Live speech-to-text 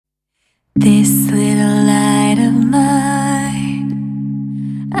This little light of mine,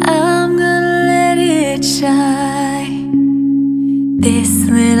 I'm gonna let it shine. This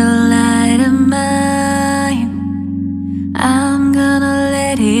little light of mine, I'm gonna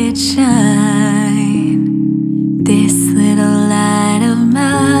let it shine. This little light of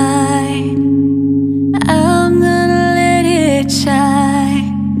mine, I'm gonna let it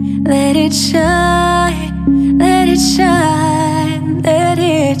shine. Let it shine, let it shine, let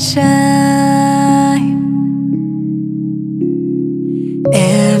it shine.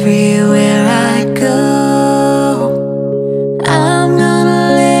 Everywhere I go, I'm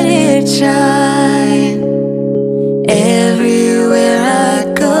gonna let it shine. Everywhere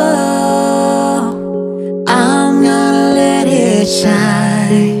I go, I'm gonna let it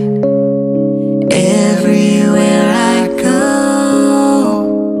shine. Everywhere I go,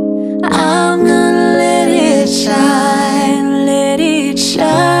 I'm gonna let it shine. Let it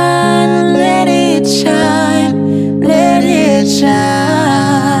shine, let it shine, let it shine.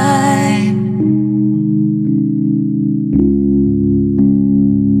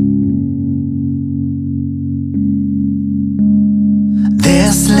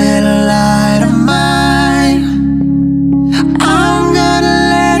 This little